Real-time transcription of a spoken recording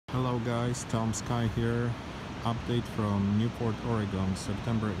guys, Tom Sky here. Update from Newport, Oregon,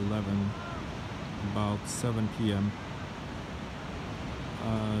 September 11, about 7 p.m.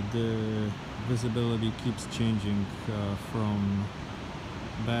 The visibility keeps changing from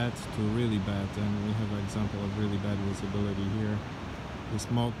bad to really bad, and we have an example of really bad visibility here. The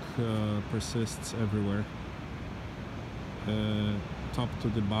smoke persists everywhere, top to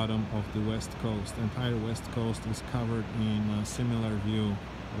the bottom of the west coast. Entire west coast is covered in a similar view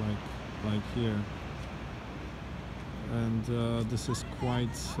like here, and this is quite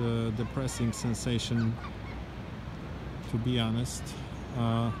a depressing sensation, to be honest.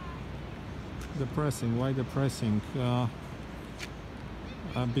 Depressing. Why depressing?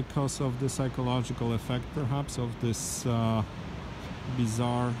 Because of the psychological effect perhaps of this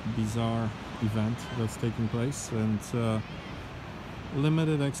bizarre event that's taking place, and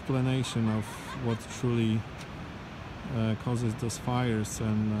limited explanation of what truly causes those fires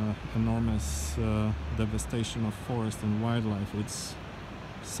and enormous devastation of forest and wildlife. It's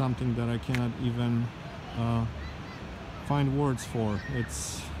something that I cannot even find words for.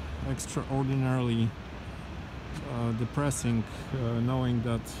 It's extraordinarily depressing, knowing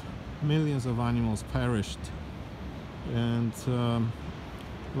that millions of animals perished. And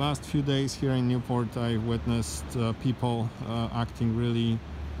last few days here in Newport, I witnessed people acting really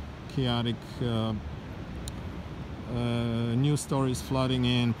chaotic. News stories flooding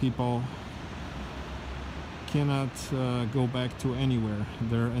in. People cannot go back to anywhere.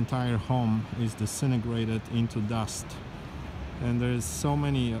 Their entire home is disintegrated into dust. And there's so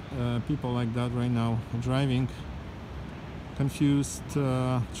many people like that right now, driving, confused,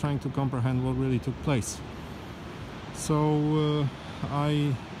 trying to comprehend what really took place. So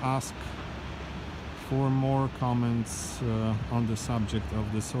I ask for more comments on the subject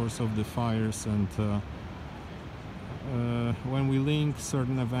of the source of the fires, and when we link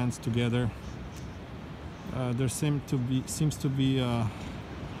certain events together, there seems to be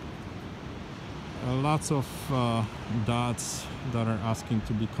lots of dots that are asking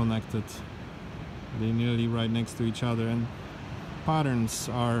to be connected. They're nearly right next to each other, and patterns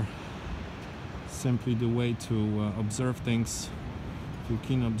are simply the way to observe things. If you're a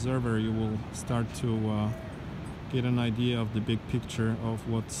keen observer, you will start to get an idea of the big picture of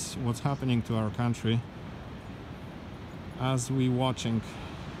what's happening to our country as we watching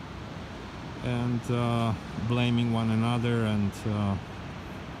and blaming one another and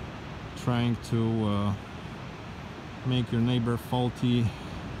trying to make your neighbor faulty,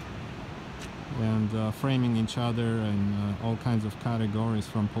 and framing each other in all kinds of categories,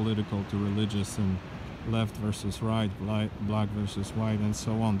 from political to religious, and left versus right, black versus white, and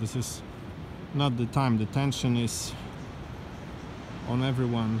so on. This is not the time. The tension is on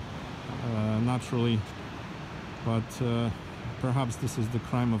everyone naturally, but perhaps this is the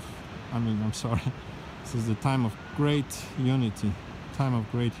crime of, I'm sorry, this is the time of great unity. Time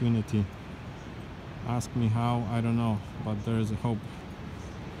of great unity. Ask me how, I don't know, but there is a hope.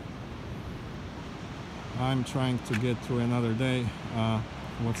 I'm trying to get through another day.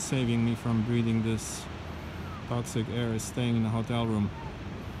 What's saving me from breathing this toxic air is staying in a hotel room,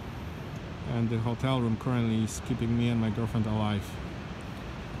 and the hotel room currently is keeping me and my girlfriend alive.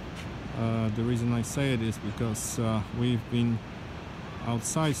 The reason I say it is because we've been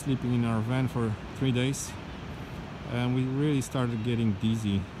outside sleeping in our van for 3 days, and we really started getting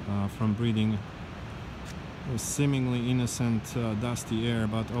dizzy from breathing seemingly innocent dusty air,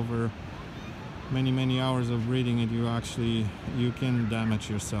 but over many hours of breathing it, you can damage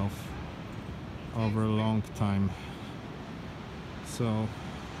yourself over a long time. So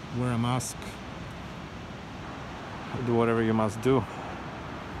wear a mask, do whatever you must do.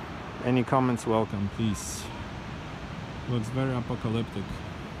 Any comments welcome, please. Looks very apocalyptic.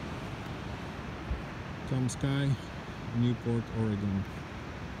 Tom Sky, Newport, Oregon.